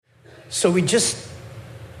So we just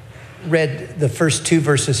read the first two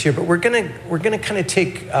verses here, but we're gonna kind of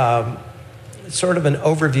take sort of an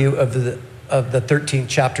overview of the 13th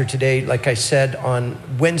chapter today. Like I said, on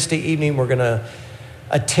Wednesday evening, we're gonna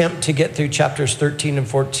attempt to get through chapters 13 and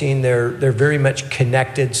 14. They're very much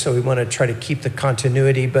connected, so we want to try to keep the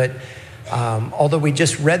continuity. But although we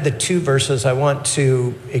just read the two verses, I want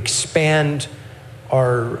to expand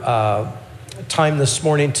our time this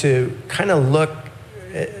morning to kind of look,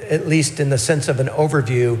 at least in the sense of an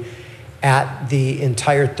overview, at the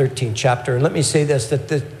entire 13th chapter. And let me say this, that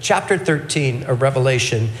the chapter 13 of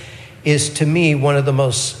Revelation is, to me, one of the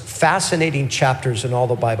most fascinating chapters in all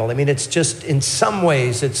the Bible. I mean, it's just, in some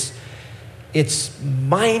ways, it's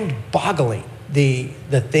mind-boggling, the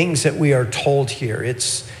things that we are told here.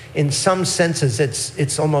 It's, in some senses,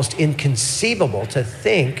 it's almost inconceivable to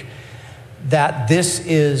think that this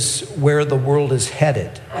is where the world is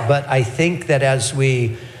headed. But I think that as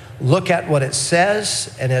we look at what it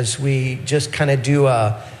says, and as we just kind of do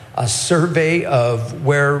a survey of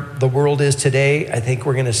where the world is today, I think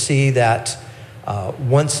we're going to see that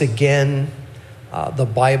once again, the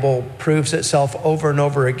Bible proves itself over and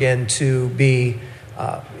over again to be,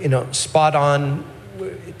 spot on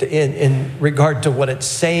in regard to what it's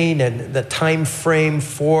saying and the time frame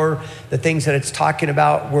for the things that it's talking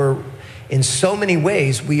about. We're, in so many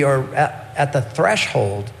ways, we are at the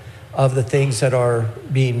threshold of the things that are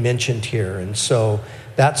being mentioned here. And so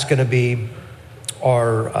that's going to be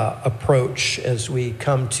our approach as we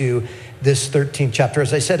come to this 13th chapter.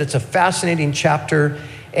 As I said, it's a fascinating chapter,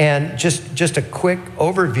 and just a quick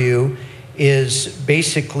overview is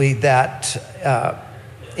basically that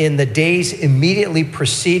in the days immediately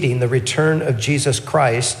preceding the return of Jesus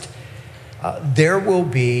Christ, there will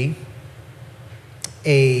be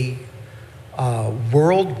a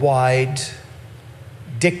worldwide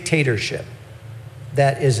dictatorship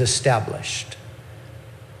that is established.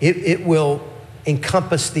 It will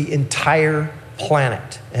encompass the entire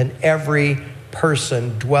planet and every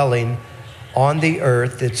person dwelling on the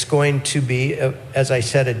earth. It's going to be, as I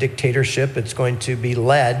said, a dictatorship. It's going to be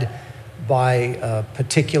led by a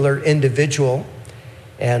particular individual,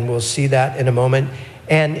 and we'll see that in a moment.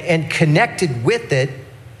 And connected with it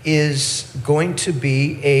is going to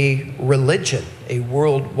be a religion, a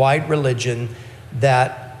worldwide religion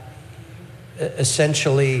that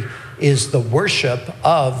essentially is the worship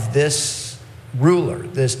of this ruler,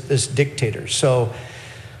 this dictator. So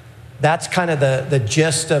that's kind of the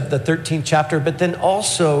gist of the 13th chapter. But then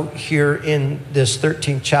also here in this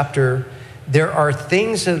 13th chapter, there are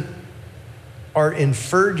things that are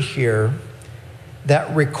inferred here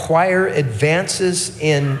that require advances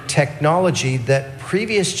in technology that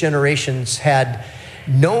previous generations had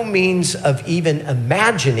no means of even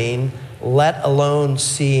imagining, let alone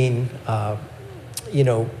seeing,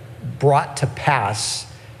 brought to pass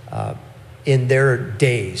in their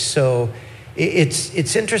days. So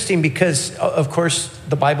it's interesting because, of course,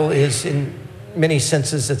 the Bible is, in many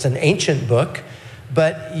senses, it's an ancient book,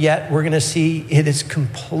 but yet we're going to see it is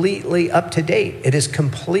completely up to date. It is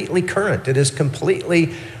completely current. It is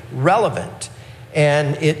completely relevant.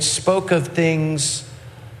 And it spoke of things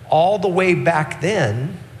all the way back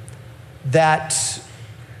then that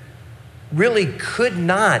really could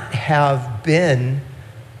not have been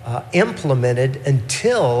implemented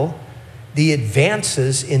until the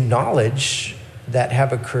advances in knowledge that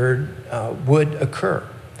have occurred would occur.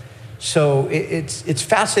 So it's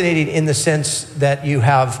fascinating in the sense that you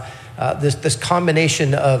have this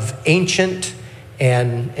combination of ancient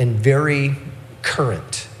and very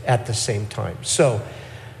current at the same time. So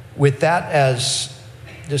with that as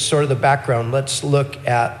just sort of the background, let's look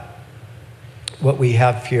at what we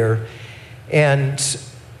have here. And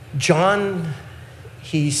John,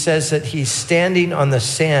 he says that he's standing on the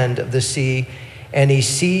sand of the sea, and he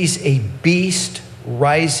sees a beast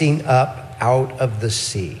rising up out of the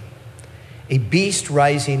sea. A beast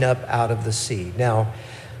rising up out of the sea. Now,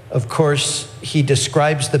 of course, he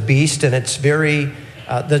describes the beast, and it's very,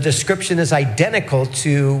 the description is identical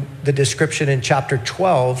to the description in chapter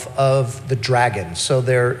 12 of the dragon. So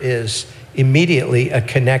there is immediately a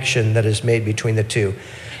connection that is made between the two.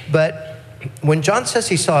 But when John says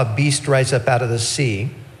he saw a beast rise up out of the sea,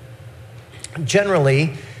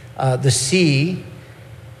 generally, the sea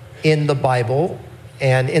in the Bible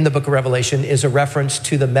and in the book of Revelation is a reference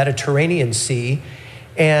to the Mediterranean Sea.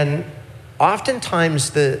 And oftentimes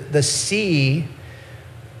the sea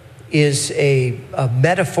is a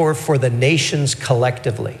metaphor for the nations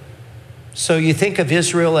collectively. So you think of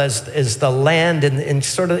Israel as the land and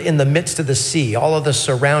sort of in the midst of the sea. All of the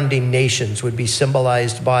surrounding nations would be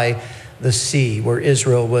symbolized by the sea, where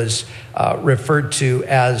Israel was referred to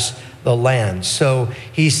as the land. So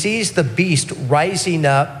he sees the beast rising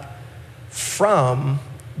up from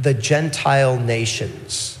the Gentile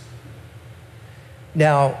nations.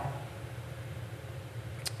 Now,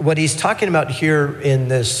 what he's talking about here in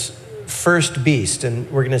this first beast, and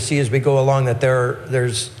we're going to see as we go along that there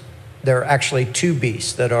are actually two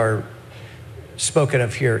beasts that are spoken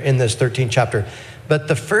of here in this 13th chapter. But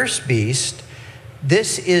the first beast,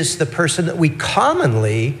 this is the person that we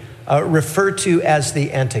commonly refer to as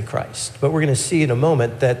the Antichrist. But we're going to see in a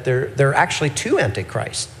moment that there are actually two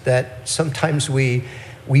Antichrists, that sometimes we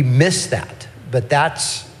miss that, but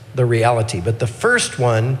that's the reality. But the first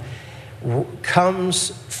one comes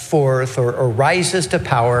forth or rises to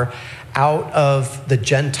power out of the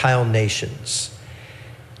Gentile nations.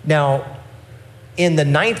 Now, in the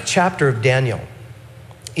 9th chapter of Daniel,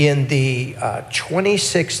 in the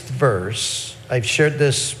 26th verse, I've shared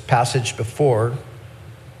this passage before,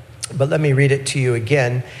 but let me read it to you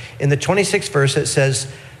again. In the 26th verse, it says,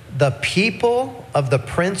 "The people of the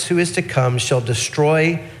prince who is to come shall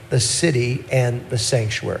destroy the city and the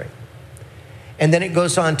sanctuary." And then it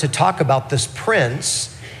goes on to talk about this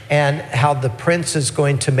prince and how the prince is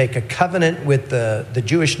going to make a covenant with the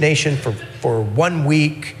Jewish nation for 1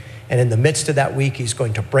 week. And in the midst of that week, he's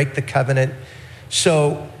going to break the covenant.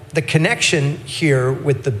 So the connection here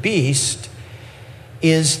with the beast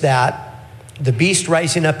is that the beast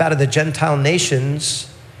rising up out of the Gentile nations,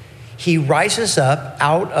 he rises up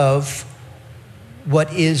out of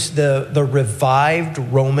what is the revived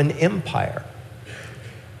Roman Empire.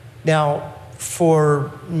 Now,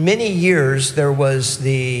 for many years, there was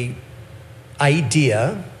the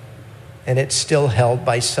idea, and it's still held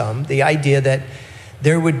by some, the idea that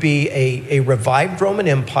there would be a revived Roman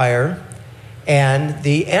Empire, and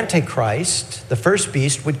the Antichrist, the first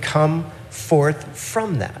beast, would come forth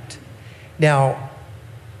from that. Now,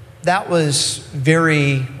 that was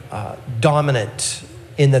very dominant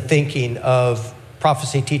in the thinking of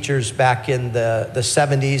prophecy teachers back in the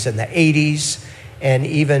 70s and the 80s, and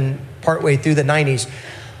even partway through the 90s.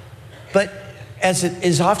 But as it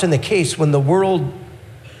is often the case, when the world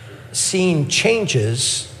scene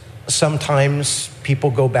changes, sometimes people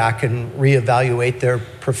go back and reevaluate their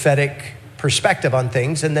prophetic perspective on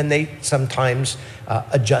things, and then they sometimes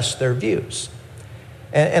adjust their views.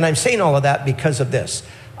 And I'm saying all of that because of this.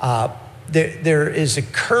 There is a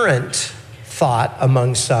current thought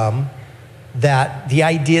among some that the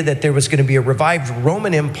idea that there was going to be a revived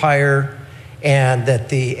Roman Empire and that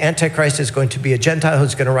the Antichrist is going to be a Gentile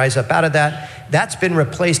who's going to rise up out of that, that's been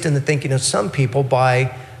replaced in the thinking of some people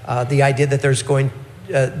by the idea that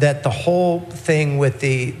that the whole thing with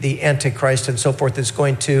the Antichrist and so forth is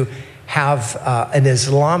going to have an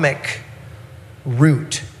Islamic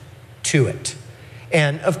root to it.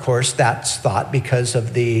 And of course, that's thought because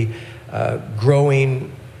of the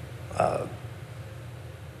growing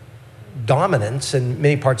dominance in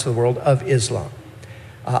many parts of the world of Islam.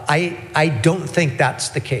 I don't think that's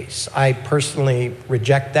the case. I personally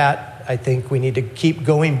reject that. I think we need to keep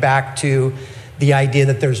going back to the idea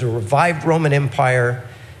that there's a revived Roman Empire.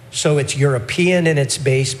 So it's European in its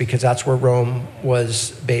base because that's where Rome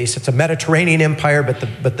was based. It's a Mediterranean empire,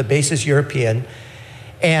 but the base is European.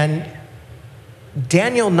 And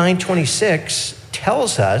Daniel 9:26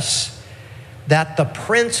 tells us that the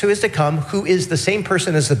prince who is to come, who is the same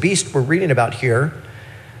person as the beast we're reading about here,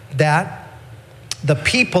 that the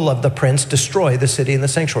people of the prince destroy the city and the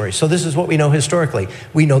sanctuary. So this is what we know historically.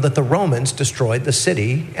 We know that the Romans destroyed the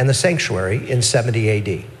city and the sanctuary in 70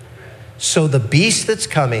 AD. So the beast that's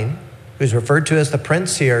coming, who's referred to as the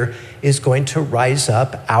prince here, is going to rise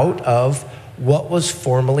up out of what was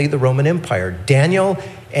formerly the Roman Empire. Daniel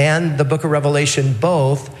and the book of Revelation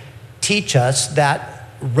both teach us that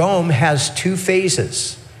Rome has two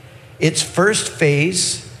phases. Its first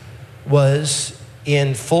phase was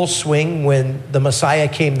in full swing when the Messiah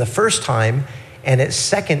came the first time, and its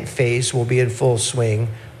second phase will be in full swing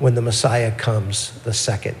when the Messiah comes the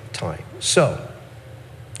second time. So,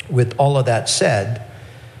 with all of that said,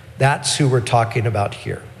 that's who we're talking about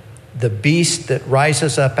here. The beast that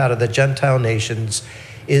rises up out of the Gentile nations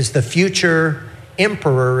is the future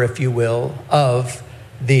emperor, if you will, of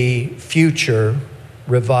the future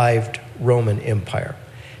revived Roman Empire.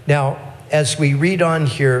 Now, as we read on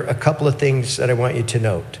here, a couple of things that I want you to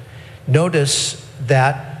note. Notice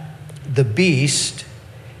that the beast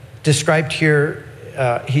described here,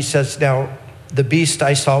 he says, "Now, the beast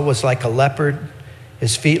I saw was like a leopard,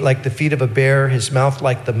 his feet like the feet of a bear, his mouth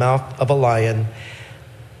like the mouth of a lion."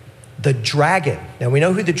 The dragon. Now, we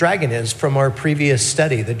know who the dragon is from our previous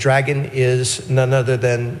study. The dragon is none other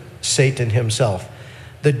than Satan himself.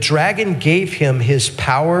 The dragon gave him his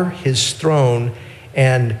power, his throne,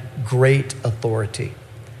 and great authority.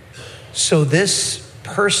 So this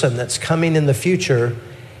person that's coming in the future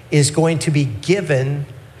is going to be given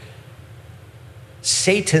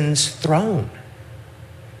Satan's throne,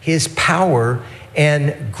 his power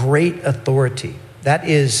and great authority. That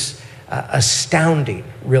is astounding,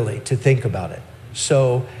 really, to think about it.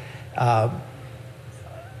 So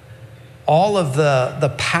all of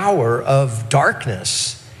the power of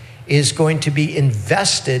darkness is going to be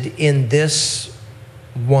invested in this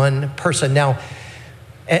one person. Now,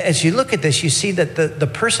 as you look at this, you see that the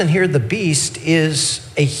person here, the beast, is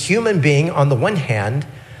a human being on the one hand,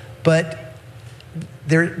 but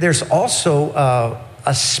there's also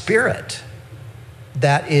a spirit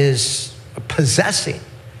that is possessing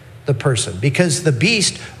the person, because the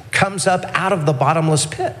beast comes up out of the bottomless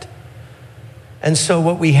pit. And so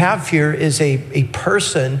what we have here is a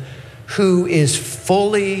person who is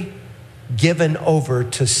fully given over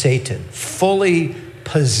to Satan, fully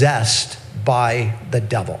possessed by the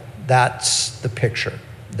devil. That's the picture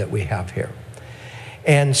that we have here.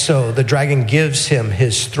 And so the dragon gives him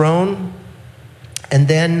his throne. And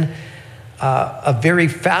then a very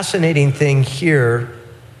fascinating thing here,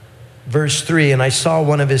 verse 3, and I saw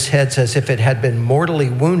one of his heads as if it had been mortally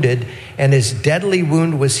wounded, and his deadly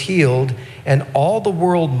wound was healed, and all the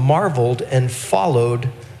world marveled and followed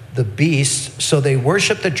the beast. So they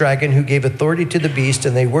worshiped the dragon who gave authority to the beast,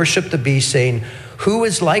 and they worshiped the beast, saying, who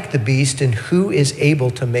is like the beast and who is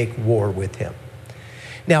able to make war with him?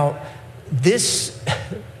 Now, this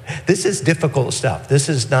is difficult stuff. This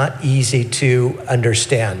is not easy to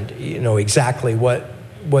understand, exactly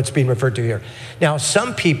what's being referred to here. Now,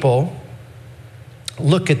 some people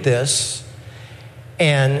look at this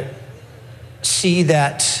and see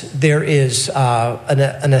that there is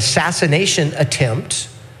an assassination attempt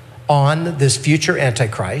on this future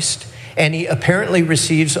Antichrist, and he apparently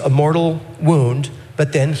receives a mortal wound,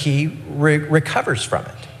 but then he recovers from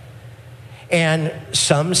it. And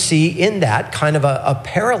some see in that kind of a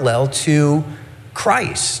parallel to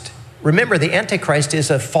Christ. Remember, the Antichrist is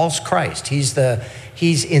a false Christ.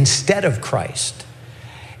 He's instead of Christ.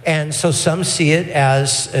 And so some see it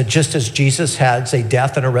as just as Jesus has a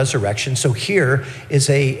death and a resurrection, so here is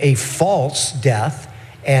a false death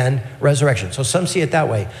and resurrection. So some see it that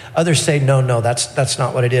way. Others say, no, that's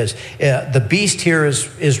not what it is. The beast here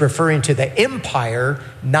is referring to the empire,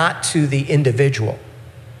 not to the individual.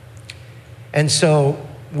 And so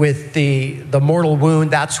with the mortal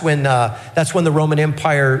wound, that's when the Roman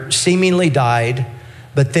Empire seemingly died,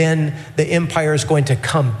 but then the empire is going to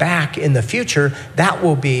come back in the future. That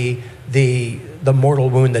will be the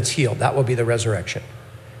mortal wound that's healed. That will be the resurrection.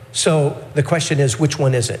 So the question is, which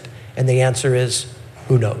one is it? And the answer is,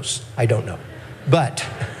 who knows? I don't know. But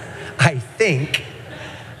I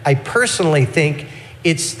personally think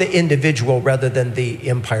it's the individual rather than the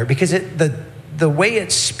empire, because the way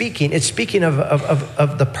it's speaking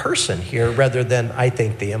of the person here rather than, I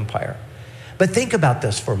think, the empire. But think about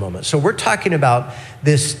this for a moment. So we're talking about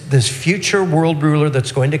this future world ruler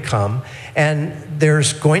that's going to come, and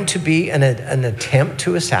there's going to be an attempt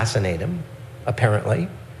to assassinate him, apparently.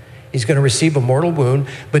 He's going to receive a mortal wound,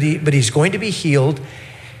 but he's going to be healed.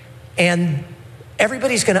 And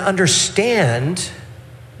everybody's going to understand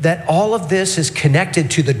that all of this is connected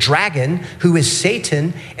to the dragon, who is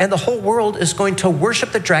Satan, and the whole world is going to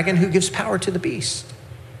worship the dragon who gives power to the beast.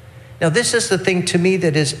 Now, this is the thing to me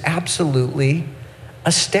that is absolutely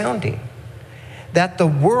astounding, that the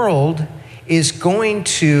world is going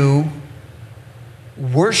to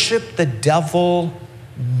worship the devil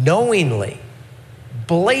knowingly,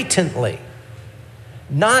 blatantly,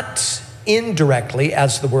 not indirectly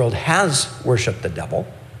as the world has worshiped the devil.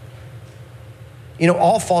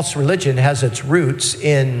 All false religion has its roots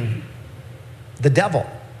in the devil.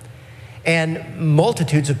 And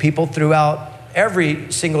multitudes of people throughout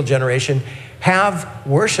every single generation have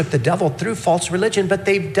worshiped the devil through false religion, but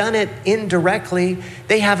they've done it indirectly.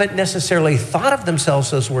 They haven't necessarily thought of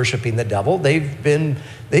themselves as worshiping the devil. They've been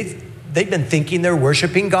thinking they're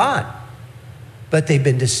worshiping God, but they've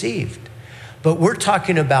been deceived. But we're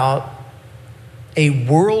talking about a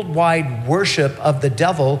worldwide worship of the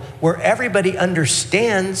devil where everybody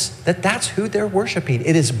understands that that's who they're worshiping.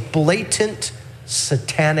 It is blatant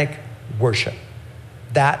satanic worship.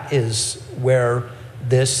 That is where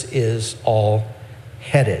this is all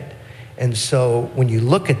headed. And so when you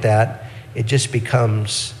look at that, it just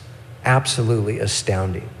becomes absolutely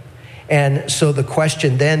astounding. And so the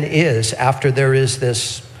question then is, after there is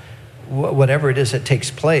this, whatever it is that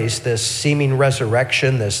takes place, this seeming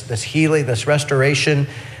resurrection, this healing, this restoration,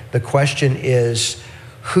 the question is,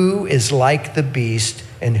 who is like the beast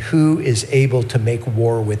and who is able to make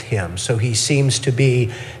war with him. So he seems to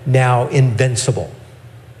be now invincible,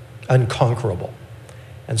 unconquerable.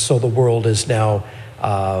 And so the world is now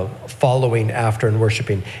following after and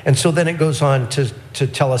worshiping. And so then it goes on to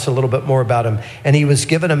tell us a little bit more about him. And he was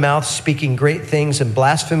given a mouth speaking great things and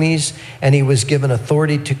blasphemies, and he was given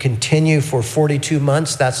authority to continue for 42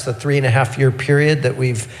 months. That's the 3.5-year period that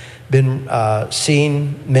we've been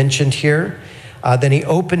seeing mentioned here. Then he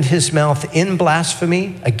opened his mouth in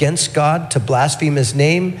blasphemy against God to blaspheme his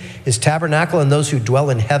name, his tabernacle, and those who dwell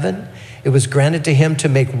in heaven. It was granted to him to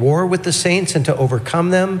make war with the saints and to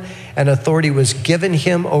overcome them. And authority was given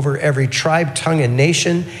him over every tribe, tongue, and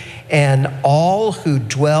nation. And all who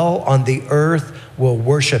dwell on the earth will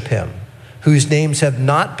worship him, whose names have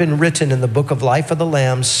not been written in the book of life of the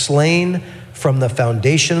Lamb, slain from the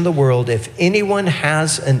foundation of the world. If anyone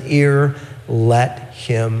has an ear, let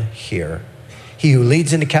him hear. He who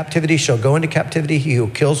leads into captivity shall go into captivity. He who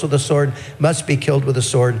kills with a sword must be killed with a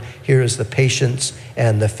sword. Here is the patience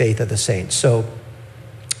and the faith of the saints. So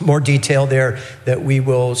more detail there that we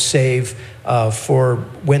will save for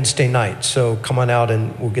Wednesday night. So come on out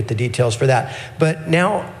and we'll get the details for that. But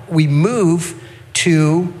now we move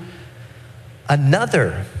to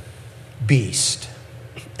another beast.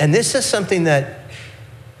 And this is something that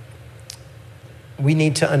we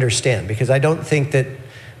need to understand, because I don't think that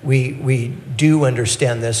we do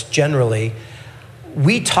understand this generally.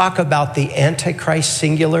 We talk about the Antichrist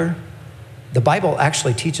singular. The Bible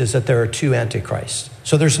actually teaches that there are two Antichrists.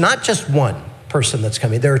 So there's not just one person that's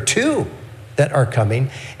coming. There are two that are coming,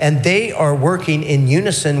 and they are working in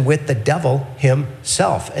unison with the devil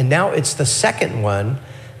himself. And now it's the second one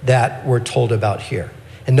that we're told about here.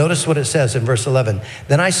 And notice what it says in verse 11.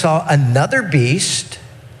 Then I saw another beast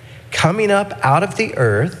coming up out of the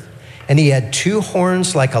earth, and he had 2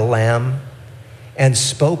 horns like a lamb and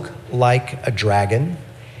spoke like a dragon.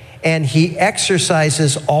 And he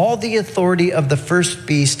exercises all the authority of the first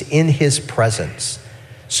beast in his presence.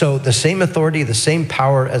 So the same authority, the same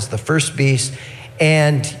power as the first beast.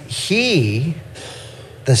 And he,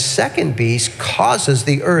 the second beast, causes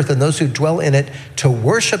the earth and those who dwell in it to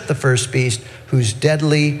worship the first beast, whose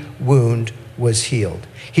deadly wound was healed.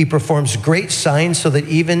 He performs great signs so that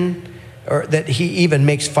he even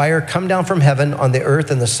makes fire come down from heaven on the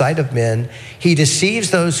earth in the sight of men. He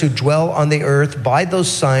deceives those who dwell on the earth by those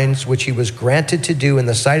signs which he was granted to do in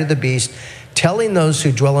the sight of the beast, telling those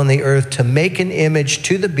who dwell on the earth to make an image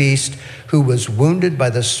to the beast who was wounded by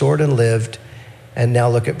the sword and lived. And now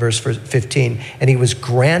look at verse 15. And he was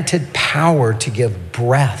granted power to give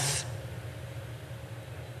breath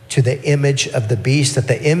to the image of the beast, that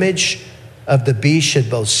the image of the beast should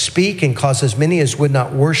both speak and cause as many as would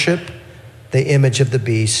not worship the image of the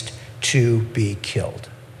beast to be killed.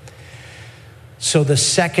 So the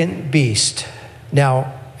second beast.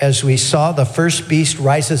 Now, as we saw, the first beast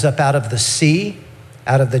rises up out of the sea,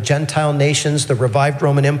 out of the Gentile nations, the revived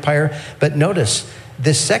Roman Empire. But notice,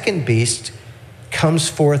 this second beast comes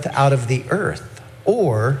forth out of the earth,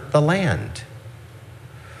 or the land.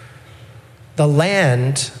 The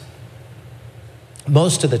land,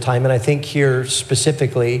 most of the time, and I think here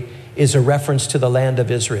specifically, is a reference to the land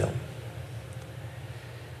of Israel.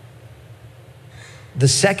 The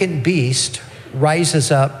second beast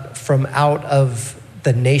rises up from out of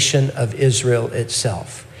the nation of Israel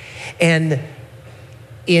itself. And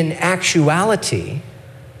in actuality,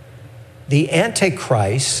 the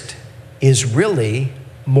Antichrist is really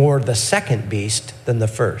more the second beast than the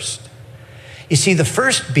first. You see, the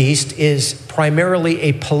first beast is primarily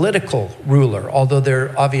a political ruler, although there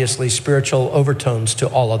are obviously spiritual overtones to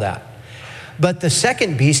all of that. But the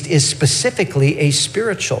second beast is specifically a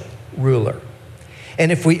spiritual ruler.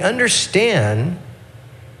 And if we understand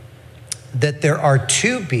that there are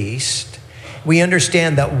two beasts, we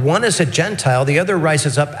understand that one is a Gentile, the other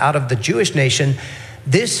rises up out of the Jewish nation.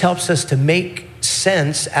 This helps us to make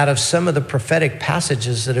sense out of some of the prophetic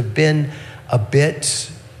passages that have been a bit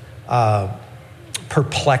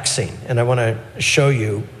perplexing. And I want to show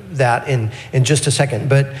you that in just a second.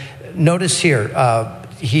 But notice here,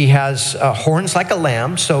 he has horns like a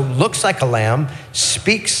lamb, so looks like a lamb,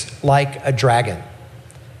 speaks like a dragon.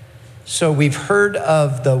 So we've heard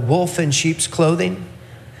of the wolf in sheep's clothing.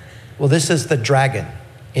 Well, this is the dragon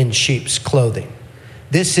in sheep's clothing.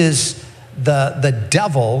 This is the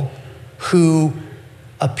devil who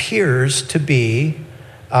appears to be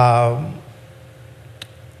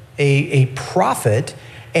a prophet.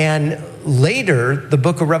 And later, the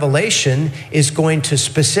book of Revelation is going to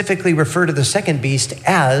specifically refer to the second beast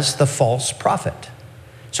as the false prophet.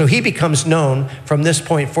 So he becomes known from this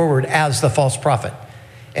point forward as the false prophet.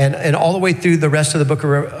 And all the way through the rest of the book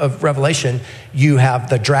of Revelation, you have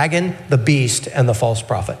the dragon, the beast, and the false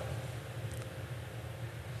prophet.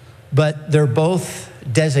 But they're both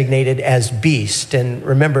designated as beast. And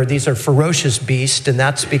remember, these are ferocious beasts, and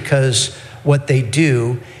that's because what they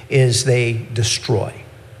do is they destroy.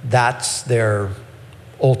 That's their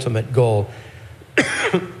ultimate goal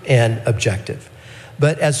and objective.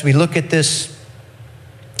 But as we look at this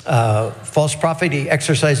false prophet, he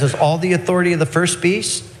exercises all the authority of the first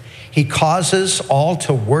beast. He causes all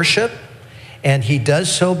to worship, and he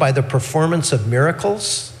does so by the performance of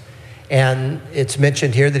miracles. And it's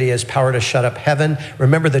mentioned here that he has power to shut up heaven.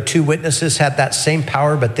 Remember, the two witnesses had that same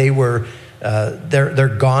power, but they were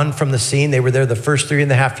they're gone from the scene. They were there the first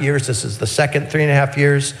 3.5 years. This is the second 3.5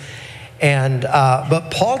 years. And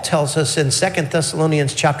but Paul tells us in 2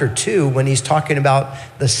 Thessalonians chapter 2, when he's talking about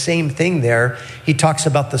the same thing there, he talks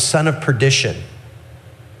about the son of perdition.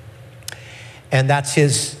 And that's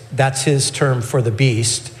his term for the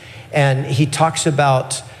beast. And he talks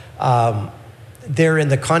about there in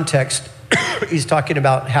the context, he's talking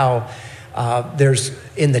about how there's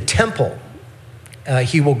in the temple,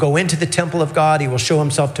 he will go into the temple of God. He will show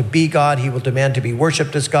himself to be God. He will demand to be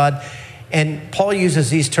worshiped as God. And Paul uses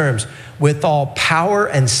these terms, with all power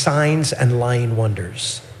and signs and lying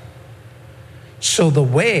wonders. So the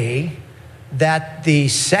way that the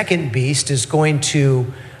second beast is going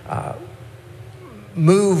to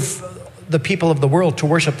move the people of the world to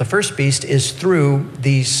worship the first beast is through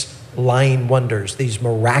these lying wonders, these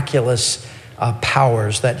miraculous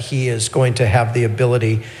powers that he is going to have the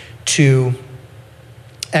ability to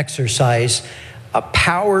exercise, a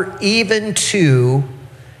power even to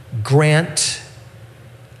grant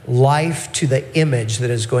life to the image that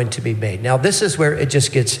is going to be made. Now, this is where it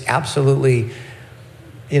just gets absolutely,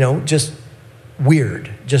 just weird,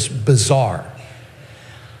 just bizarre.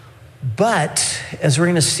 But as we're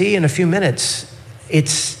going to see in a few minutes,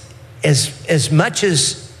 it's as much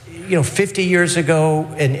as 50 years ago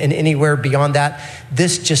and anywhere beyond that,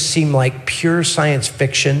 this just seemed like pure science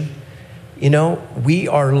fiction. We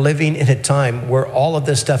are living in a time where all of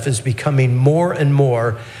this stuff is becoming more and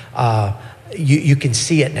more, you can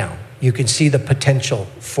see it now. You can see the potential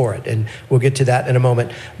for it, and we'll get to that in a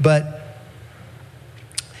moment. But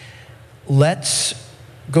let's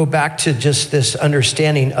go back to just this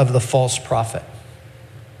understanding of the false prophet.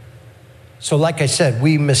 So like I said,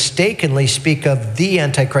 we mistakenly speak of the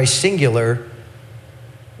Antichrist singular.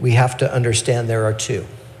 We have to understand there are two.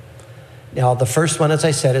 Now, the first one, as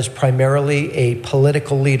I said, is primarily a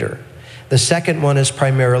political leader. The second one is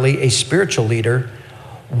primarily a spiritual leader.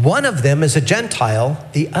 One of them is a Gentile,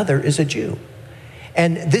 the other is a Jew.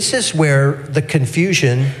 And this is where the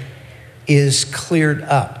confusion is cleared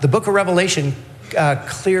up. The book of Revelation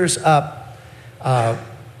clears up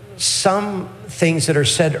some things that are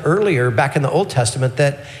said earlier back in the Old Testament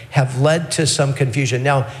that have led to some confusion.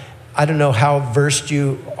 Now, I don't know how versed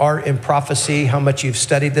you are in prophecy, how much you've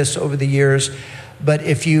studied this over the years, but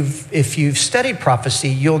if you've studied prophecy,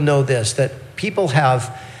 you'll know this, that people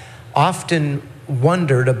have often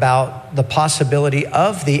wondered about the possibility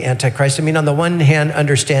of the Antichrist. I mean, on the one hand,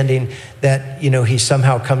 understanding that, he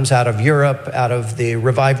somehow comes out of Europe, out of the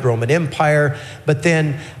revived Roman Empire, but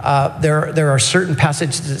then there are certain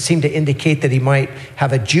passages that seem to indicate that he might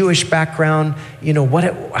have a Jewish background.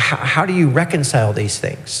 How do you reconcile these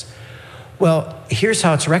things? Well, here's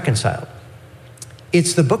how it's reconciled.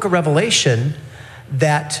 It's the book of Revelation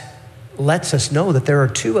that lets us know that there are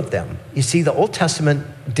two of them. You see, the Old Testament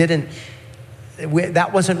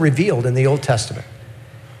that wasn't revealed in the Old Testament.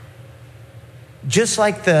 Just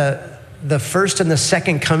like the first and the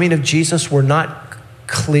second coming of Jesus were not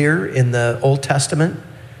clear in the Old Testament.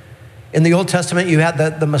 In the Old Testament, you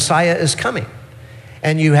had the Messiah is coming.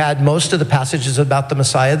 And you had most of the passages about the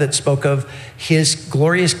Messiah that spoke of his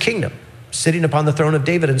glorious kingdom, sitting upon the throne of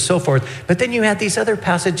David and so forth. But then you had these other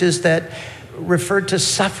passages that referred to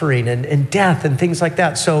suffering and death and things like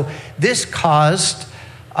that. So this caused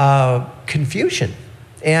confusion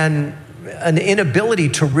and an inability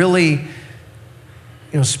to really,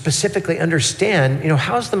 specifically understand,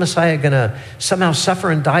 how's the Messiah going to somehow suffer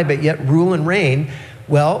and die, but yet rule and reign?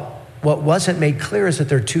 Well, what wasn't made clear is that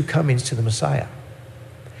there are two comings to the Messiah.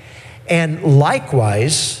 And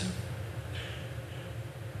likewise,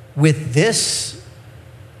 with this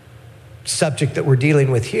subject that we're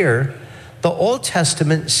dealing with here, the Old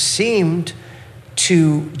Testament seemed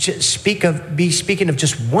to be speaking of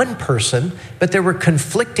just one person, but there were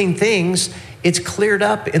conflicting things. It's cleared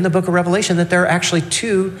up in the book of Revelation that there are actually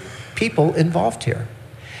two people involved here.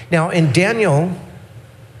 Now, in Daniel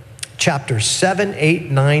chapter 7,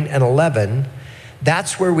 8, 9, and 11,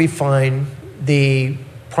 that's where we find the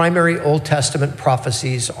primary Old Testament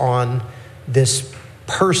prophecies on this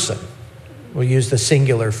person. We'll use the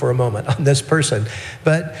singular for a moment, on this person.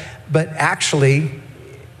 But actually,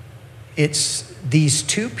 it's these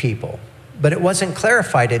two people. But it wasn't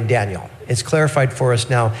clarified in Daniel. It's clarified for us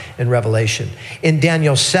now in Revelation. In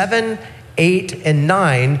Daniel 7, 8, and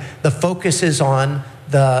 9, the focus is on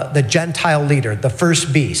the Gentile leader, the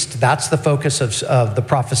first beast. That's the focus of the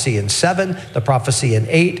prophecy in 7, the prophecy in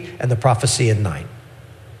 8, and the prophecy in 9.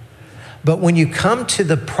 But when you come to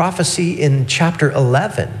the prophecy in chapter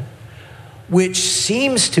 11, which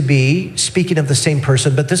seems to be speaking of the same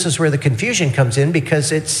person, but this is where the confusion comes in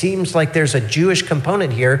because it seems like there's a Jewish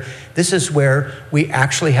component here. This is where we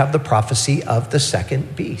actually have the prophecy of the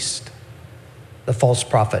second beast, the false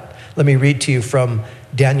prophet. Let me read to you from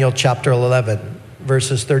Daniel chapter 11,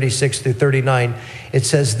 verses 36 through 39. It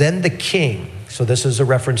says, "Then the king," so this is a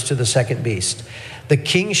reference to the second beast, "the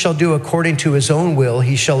king shall do according to his own will.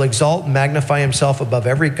 He shall exalt and magnify himself above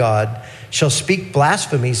every god, shall speak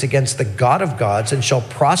blasphemies against the God of gods, and shall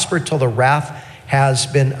prosper till the wrath has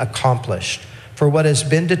been accomplished. For what has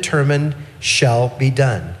been determined shall be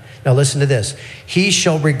done." Now listen to this. "He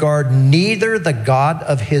shall regard neither the God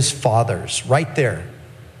of his fathers." Right there.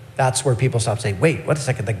 That's where people stop saying, wait, what a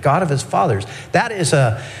second, the God of his fathers. That is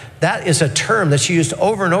a term that's used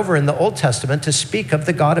over and over in the Old Testament to speak of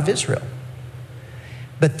the God of Israel.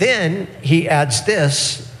 But then he adds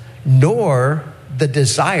this, "nor the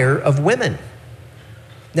desire of women."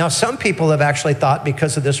 Now, some people have actually thought,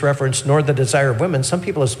 because of this reference, "nor the desire of women," some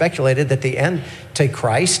people have speculated that the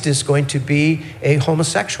Antichrist is going to be a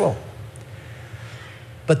homosexual.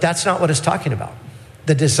 But that's not what it's talking about.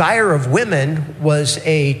 The desire of women was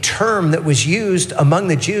a term that was used among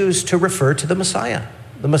the Jews to refer to the Messiah.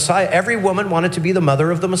 The Messiah, every woman wanted to be the mother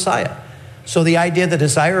of the Messiah. So the idea, the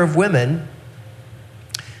desire of women,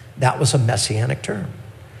 that was a messianic term.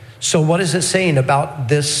 So what is it saying about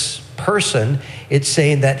this person? It's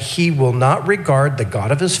saying that he will not regard the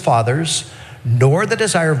God of his fathers, nor the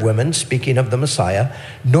desire of women, speaking of the Messiah,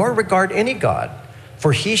 nor regard any God,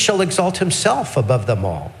 for he shall exalt himself above them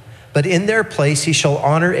all. But in their place he shall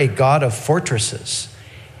honor a God of fortresses,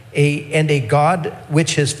 and a God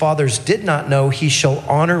which his fathers did not know he shall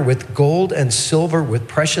honor with gold and silver, with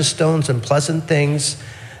precious stones and pleasant things.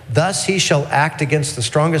 Thus he shall act against the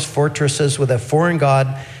strongest fortresses with a foreign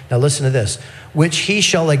God." Now listen to this. "Which he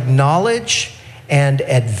shall acknowledge and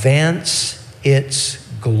advance its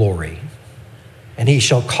glory. And he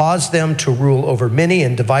shall cause them to rule over many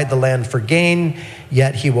and divide the land for gain.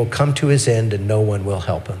 Yet he will come to his end and no one will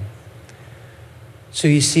help him." So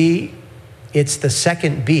you see, it's the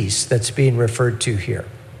second beast that's being referred to here.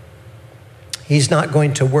 He's not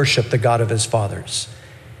going to worship the God of his fathers.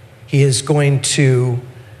 He is going to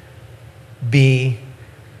be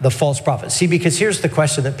the false prophet. See, because here's the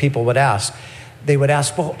question that people would ask. They would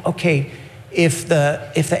ask, well, okay, if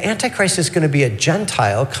the Antichrist is going to be a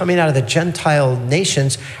Gentile coming out of the Gentile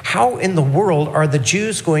nations, how in the world are the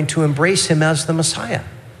Jews going to embrace him as the Messiah?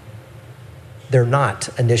 They're not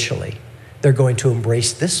initially. They're going to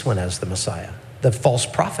embrace this one as the Messiah, the false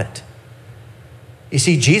prophet. You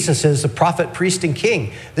see, Jesus is the prophet, priest, and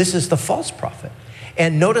king. This is the false prophet.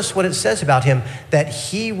 And notice what it says about him, that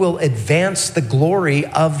he will advance the glory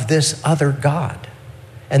of this other God.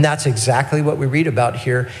 And that's exactly what we read about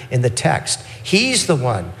here in the text. He's the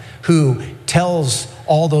one who tells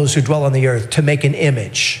all those who dwell on the earth to make an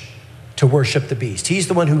image to worship the beast. He's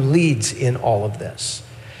the one who leads in all of this.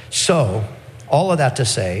 So, all of that to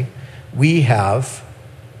say, we have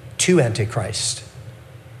two antichrists.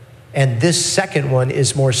 And this second one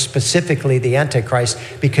is more specifically the Antichrist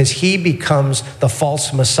because he becomes the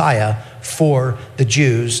false Messiah for the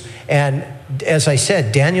Jews. And as I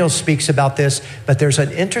said, Daniel speaks about this, but there's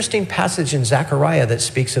an interesting passage in Zechariah that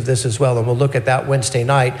speaks of this as well, and we'll look at that Wednesday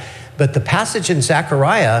night. But the passage in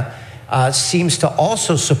Zechariah seems to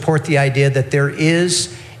also support the idea that there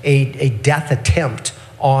is a death attempt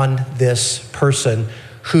on this person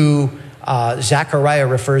who Zechariah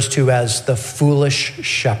refers to as the foolish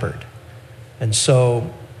shepherd. And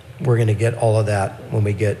so we're going to get all of that when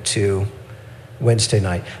we get to Wednesday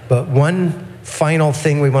night. But one final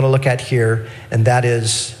thing we want to look at here, and that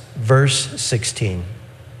is verse 16.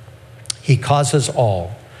 "He causes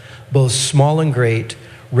all, both small and great,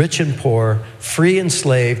 rich and poor, free and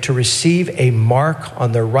slave, to receive a mark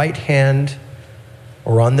on their right hand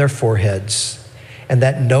or on their foreheads, and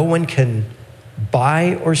that no one can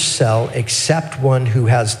buy or sell except one who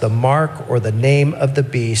has the mark or the name of the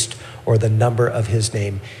beast or the number of his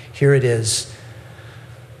name." Here it is.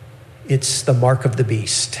 It's the mark of the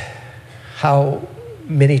beast. How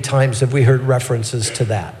many times have we heard references to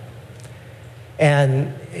that?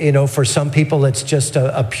 And, for some people, it's just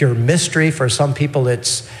a pure mystery. For some people,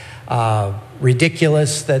 it's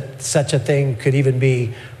ridiculous that such a thing could even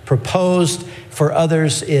be proposed. For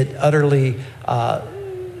others, it utterly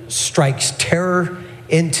strikes terror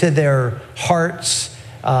into their hearts.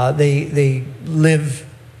 They live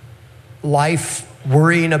life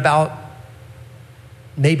worrying about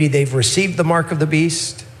maybe they've received the mark of the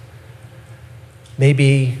beast.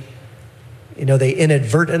 Maybe, they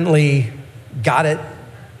inadvertently got it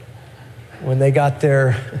when they got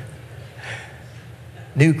their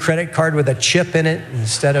new credit card with a chip in it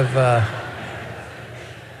instead of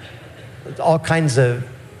all kinds of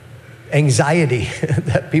anxiety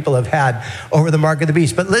that people have had over the mark of the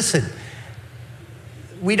beast. But listen,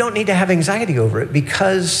 we don't need to have anxiety over it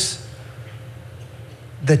because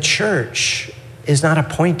the church is not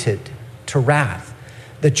appointed to wrath.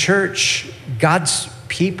 The church, God's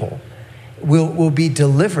people, will be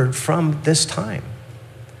delivered from this time.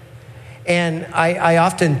 And I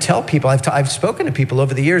often tell people, I've spoken to people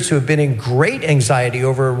over the years who have been in great anxiety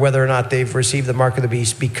over whether or not they've received the mark of the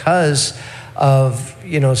beast because of,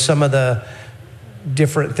 some of the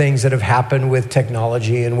different things that have happened with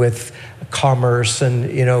technology and with commerce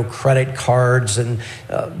and, credit cards and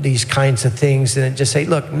these kinds of things. And just say,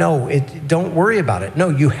 look, no, don't worry about it. No,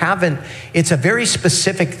 you haven't. It's a very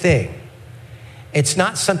specific thing. It's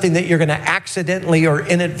not something that you're going to accidentally or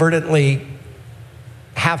inadvertently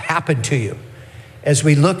have happen to you. As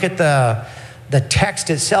we look at the text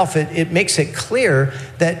itself, it makes it clear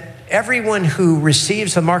that everyone who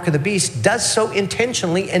receives the mark of the beast does so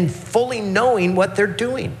intentionally and fully knowing what they're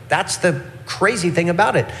doing. That's the crazy thing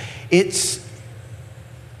about it. It's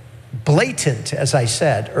blatant, as I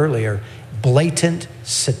said earlier, blatant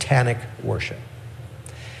satanic worship.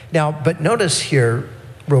 Now, but notice here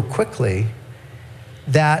real quickly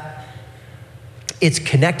that it's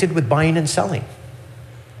connected with buying and selling.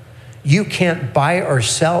 You can't buy or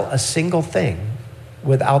sell a single thing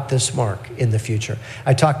without this mark in the future.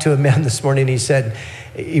 I talked to a man this morning. He said,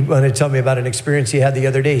 he wanted to tell me about an experience he had the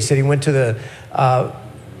other day. He said he went to the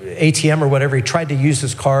ATM or whatever. He tried to use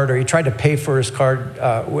his card or he tried to pay for his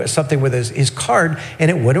card, something with his card, and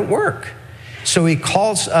it wouldn't work. So he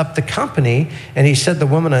calls up the company, and he said the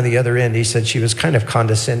woman on the other end, he said she was kind of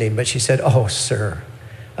condescending, but she said, "Oh, sir,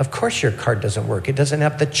 of course your card doesn't work. It doesn't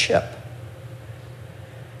have the chip.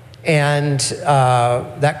 And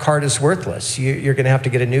that card is worthless. You're going to have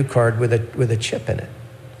to get a new card with a chip in it."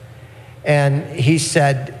 And he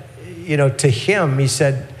said, to him, he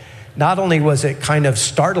said, not only was it kind of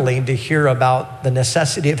startling to hear about the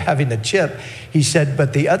necessity of having the chip, he said,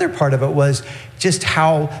 but the other part of it was just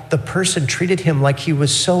how the person treated him like he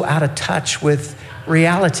was so out of touch with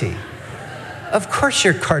reality. Of course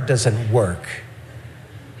your card doesn't work.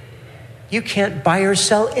 You can't buy or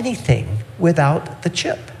sell anything without the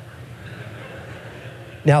chip.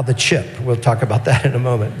 Now the chip, we'll talk about that in a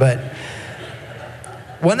moment. But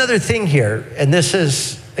one other thing here, and this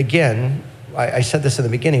is, again, I said this in the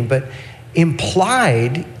beginning, but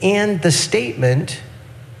implied in the statement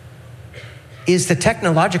is the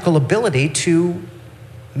technological ability to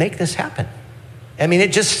make this happen. I mean,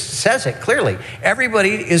 it just says it clearly.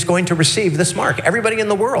 Everybody is going to receive this mark, everybody in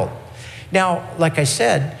the world. Now, like I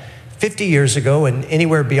said, 50 years ago and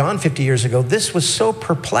anywhere beyond 50 years ago, this was so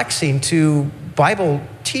perplexing to Bible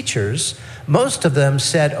teachers. Most of them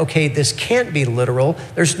said, okay, this can't be literal.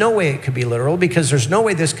 There's no way it could be literal because there's no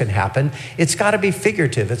way this can happen. It's got to be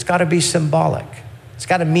figurative. It's got to be symbolic. It's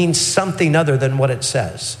got to mean something other than what it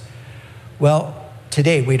says. Well,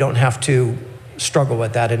 today we don't have to struggle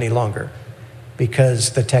with that any longer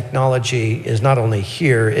because the technology is not only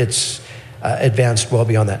here, it's advanced well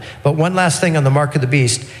beyond that. But one last thing on the mark of the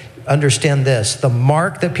beast. Understand this. The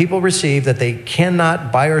mark that people receive that they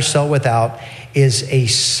cannot buy or sell without is a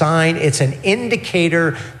sign. It's an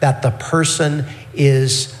indicator that the person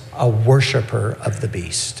is a worshiper of the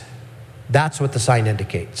beast. That's what the sign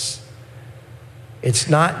indicates. It's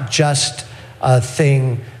not just a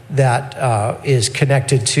thing that is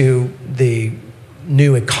connected to the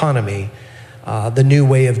new economy, the new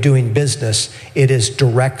way of doing business. It is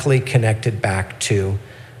directly connected back to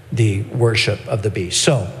the worship of the beast.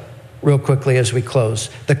 So, real quickly as we close,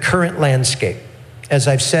 the current landscape. As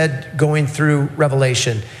I've said, going through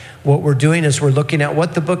Revelation, what we're doing is we're looking at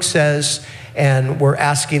what the book says and we're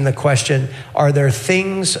asking the question, are there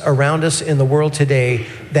things around us in the world today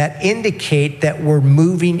that indicate that we're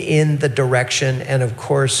moving in the direction? And of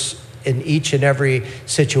course, in each and every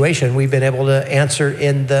situation, we've been able to answer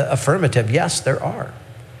in the affirmative. Yes, there are.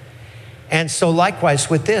 And so likewise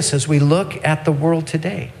with this, as we look at the world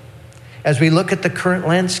today, as we look at the current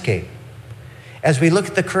landscape, As we look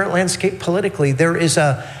at the current landscape politically, there is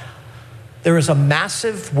a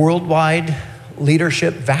massive worldwide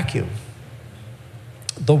leadership vacuum.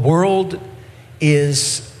 The world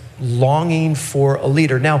is longing for a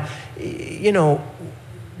leader. Now,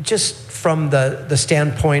 just from the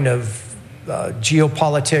standpoint of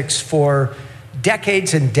geopolitics, for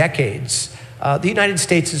decades and decades, the United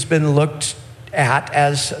States has been looked at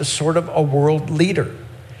as sort of a world leader.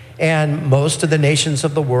 And most of the nations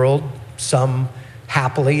of the world, some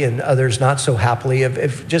happily and others not so happily,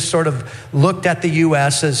 have just sort of looked at the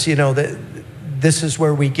U.S. as, this is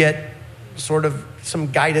where we get sort of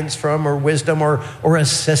some guidance from, or wisdom, or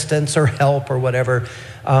assistance, or help, or whatever.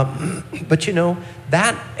 But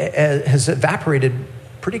that has evaporated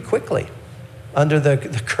pretty quickly under the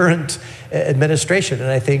current administration,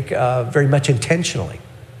 and I think very much intentionally.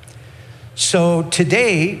 So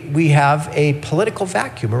today we have a political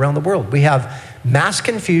vacuum around the world. We have mass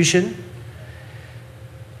confusion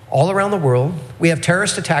all around the world. We have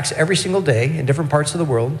terrorist attacks every single day in different parts of the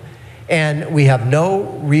world, and we have no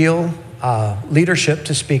real leadership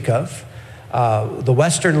to speak of. The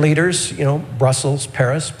Western leaders, Brussels,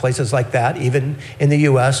 Paris, places like that, even in the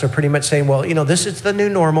U.S., are pretty much saying, well, this is the new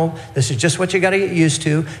normal. This is just what you got to get used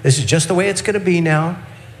to. This is just the way it's going to be now.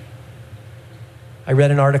 I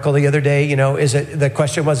read an article the other day, the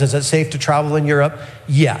question was, is it safe to travel in Europe?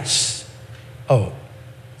 Yes. Oh,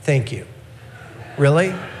 thank you.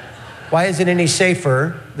 Really? Why is it any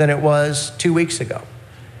safer than it was 2 weeks ago?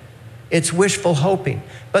 It's wishful hoping.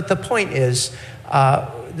 But the point is,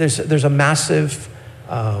 there's a massive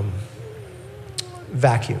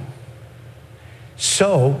vacuum.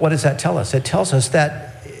 So what does that tell us? It tells us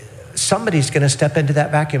that somebody's going to step into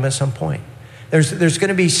that vacuum at some point. There's going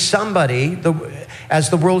to be somebody, as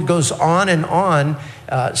the world goes on and on,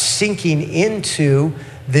 sinking into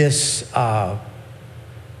this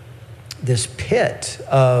pit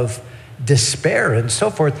of despair and so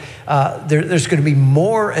forth. There's going to be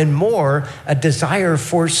more and more a desire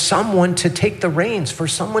for someone to take the reins, for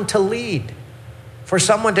someone to lead, for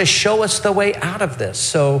someone to show us the way out of this.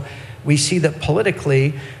 So we see that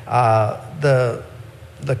politically, the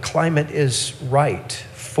climate is right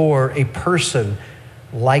for a person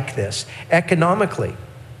like this. Economically,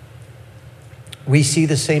 we see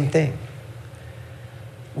the same thing.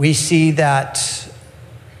 We see that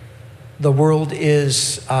the world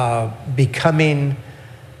is becoming,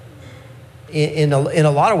 in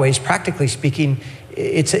a lot of ways, practically speaking,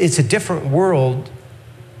 it's a different world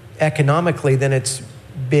economically than it's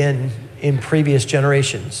been in previous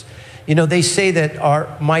generations. They say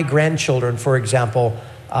that my grandchildren, for example,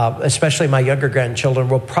 especially my younger grandchildren,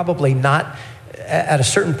 will probably not, at a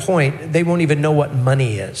certain point, they won't even know what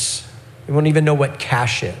money is. They won't even know what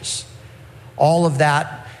cash is. All of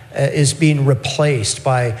that is being replaced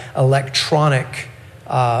by electronic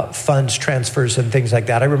funds transfers and things like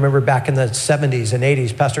that. I remember back in the 70s and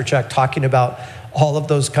 80s, Pastor Chuck talking about all of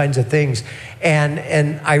those kinds of things.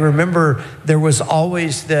 And I remember there was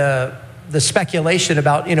always the speculation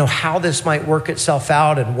about, how this might work itself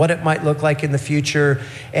out and what it might look like in the future,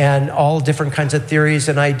 and all different kinds of theories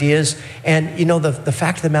and ideas. And, the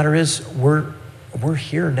fact of the matter is we're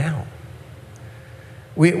here now.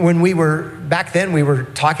 When we were, back then, we were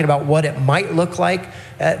talking about what it might look like.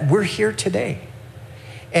 We're here today.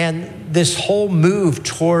 And this whole move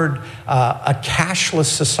toward a cashless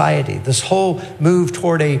society, this whole move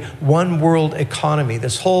toward a one world economy,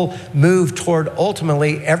 this whole move toward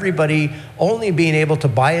ultimately everybody only being able to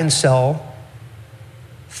buy and sell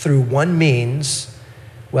through one means,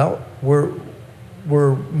 well, we're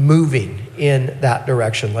moving in that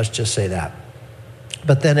direction, let's just say that.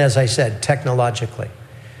 But then, as I said, technologically,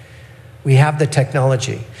 we have the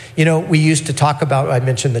technology. We used to talk about, I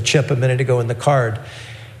mentioned the chip a minute ago in the card,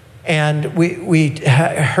 and we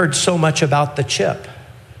heard so much about the chip.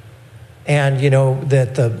 And,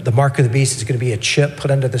 that the mark of the beast is going to be a chip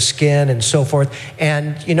put under the skin and so forth.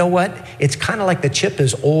 And you know what? It's kind of like the chip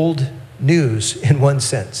is old news in one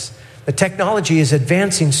sense. The technology is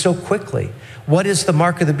advancing so quickly. What is the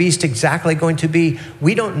mark of the beast exactly going to be?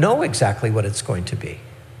 We don't know exactly what it's going to be.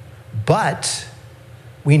 But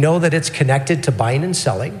we know that it's connected to buying and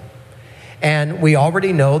selling. And we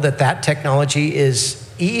already know that technology is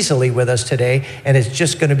easily with us today, and it's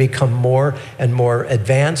just going to become more and more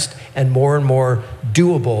advanced and more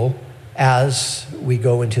doable as we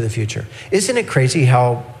go into the future. Isn't it crazy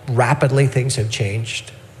how rapidly things have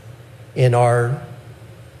changed in our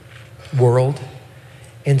world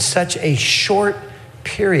in such a short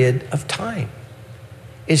period of time?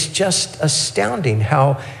 It's just astounding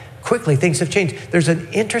how quickly things have changed. There's an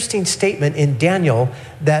interesting statement in Daniel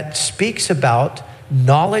that speaks about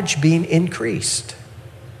knowledge being increased.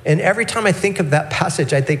 And every time I think of that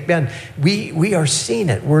passage, I think, man, we are seeing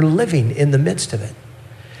it. We're living in the midst of it.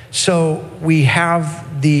 So we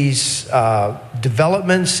have these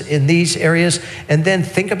developments in these areas. And then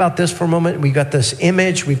think about this for a moment. We've got this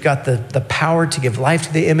image. We've got the power to give life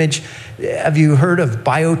to the image. Have you heard of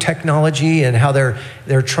biotechnology and how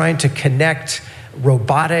they're trying to connect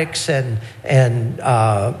robotics and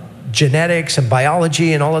genetics and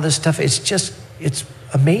biology and all of this stuff? It's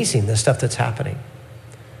amazing, the stuff that's happening.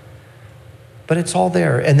 But it's all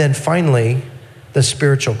there. And then finally, the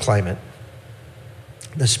spiritual climate.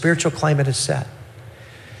 The spiritual climate is set.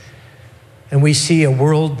 And we see a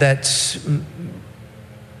world that's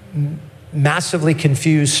massively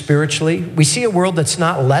confused spiritually. We see a world that's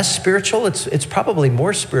not less spiritual. It's probably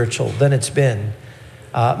more spiritual than it's been.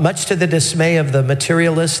 Much to the dismay of the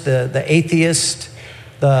materialist, the atheist,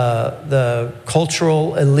 the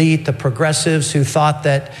cultural elite, the progressives who thought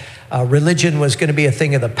that religion was going to be a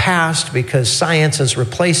thing of the past because science has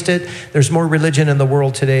replaced it. There's more religion in the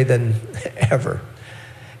world today than ever.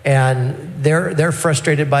 And they're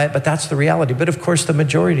frustrated by it, but that's the reality. But of course, the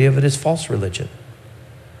majority of it is false religion.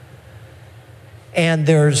 And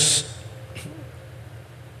there's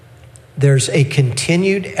a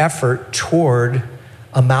continued effort toward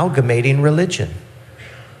amalgamating religion.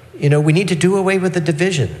 You know, we need to do away with the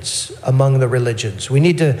divisions among the religions. We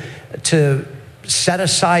need to set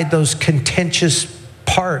aside those contentious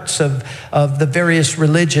parts of the various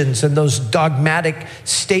religions and those dogmatic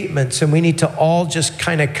statements, and we need to all just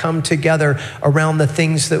kind of come together around the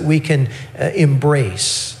things that we can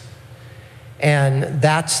embrace. And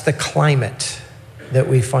that's the climate that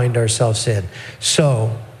we find ourselves in.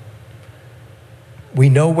 So we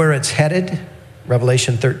know where it's headed.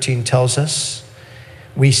 Revelation 13 tells us.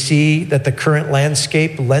 We see that the current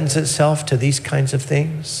landscape lends itself to these kinds of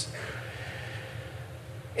things.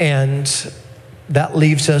 And that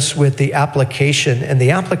leaves us with the application. And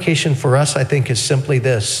the application for us, I think, is simply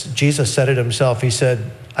this. Jesus said it himself. He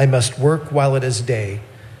said, I must work while it is day.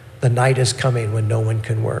 The night is coming when no one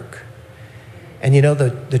can work. And you know,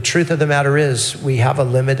 the truth of the matter is we have a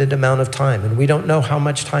limited amount of time, and we don't know how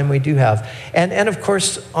much time we do have. And of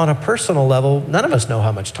course, on a personal level, none of us know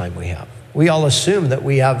how much time we have. We all assume that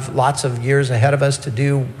we have lots of years ahead of us to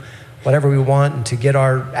do whatever we want and to get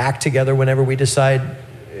our act together whenever we decide,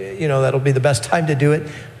 you know, that'll be the best time to do it.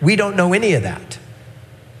 We don't know any of that.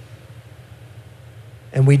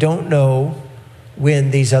 And we don't know when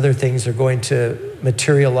these other things are going to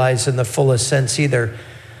materialize in the fullest sense either.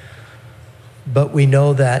 But we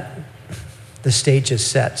know that the stage is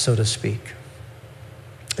set, so to speak.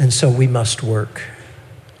 And so we must work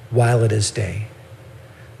while it is day.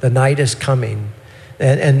 The night is coming.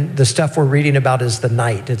 And the stuff we're reading about is the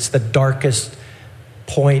night. It's the darkest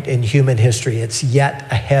point in human history. It's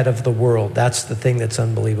yet ahead of the world. That's the thing that's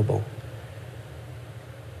unbelievable.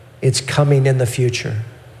 It's coming in the future.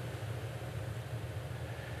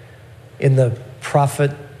 In the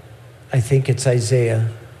prophet, I think it's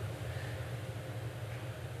Isaiah.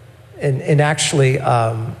 And actually,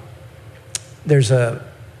 there's a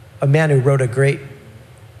man who wrote a great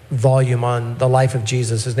volume on the life of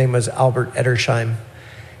Jesus. His name was Albert Edersheim.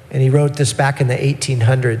 And he wrote this back in the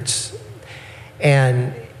 1800s.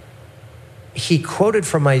 And he quoted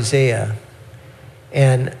from Isaiah.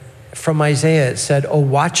 And from Isaiah it said, O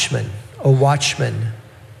watchman,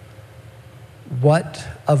 what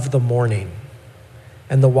of the morning?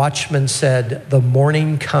 And the watchman said, the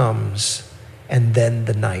morning comes, and then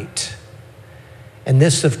the night. And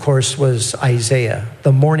this, of course, was Isaiah.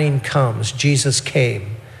 The morning comes. Jesus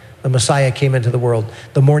came. The Messiah came into the world.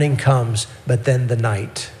 The morning comes, but then the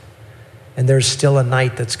night. And there's still a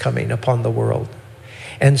night that's coming upon the world.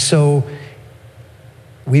 And so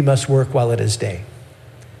we must work while it is day.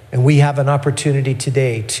 And we have an opportunity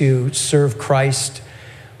today to serve Christ.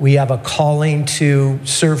 We have a calling to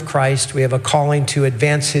serve Christ. We have a calling to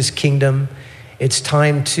advance his kingdom. It's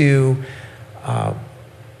time to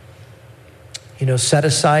set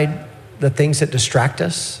aside the things that distract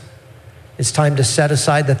us. It's time to set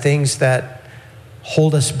aside the things that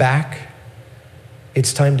hold us back.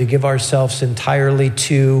 It's time to give ourselves entirely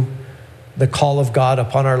to the call of God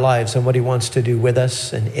upon our lives and what he wants to do with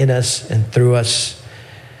us and in us and through us.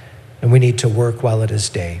 And we need to work while it is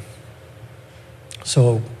day.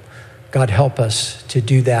 So God, help us to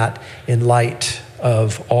do that in light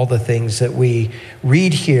of all the things that we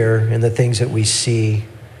read here and the things that we see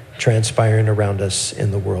transpiring around us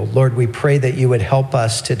in the world. Lord, we pray that you would help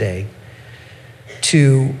us today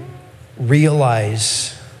to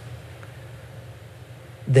realize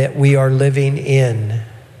that we are living in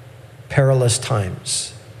perilous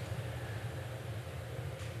times.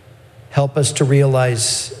 Help us to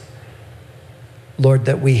realize, Lord,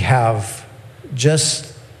 that we have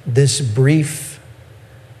just this brief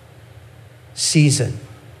season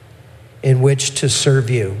in which to serve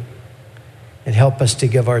you, and help us to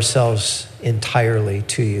give ourselves entirely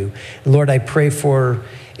to you. Lord, I pray for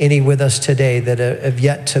any with us today that have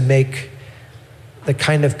yet to make the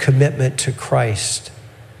kind of commitment to Christ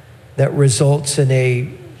that results in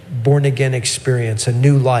a born-again experience, a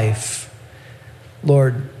new life.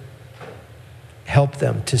 Lord, help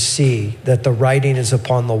them to see that the writing is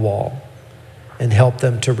upon the wall, and help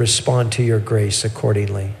them to respond to your grace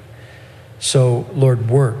accordingly. So, Lord,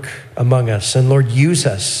 work among us. And Lord, use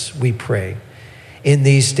us, we pray, in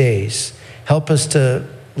these days. Help us to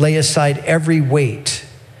lay aside every weight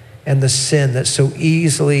and the sin that so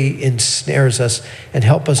easily ensnares us, and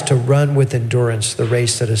help us to run with endurance the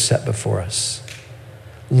race that is set before us,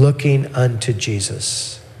 looking unto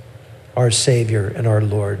Jesus, our Savior and our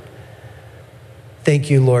Lord. Thank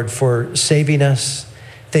you, Lord, for saving us.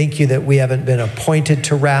 Thank you that we haven't been appointed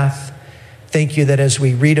to wrath. Thank you that as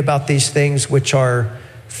we read about these things, which are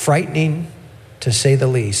frightening to say the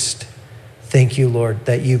least, thank you, Lord,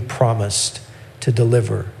 that you've promised to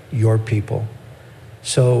deliver your people.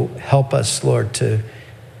 So help us, Lord, to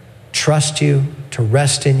trust you, to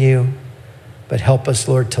rest in you, but help us,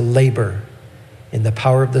 Lord, to labor in the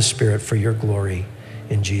power of the Spirit for your glory.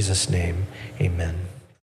 In Jesus' name, amen.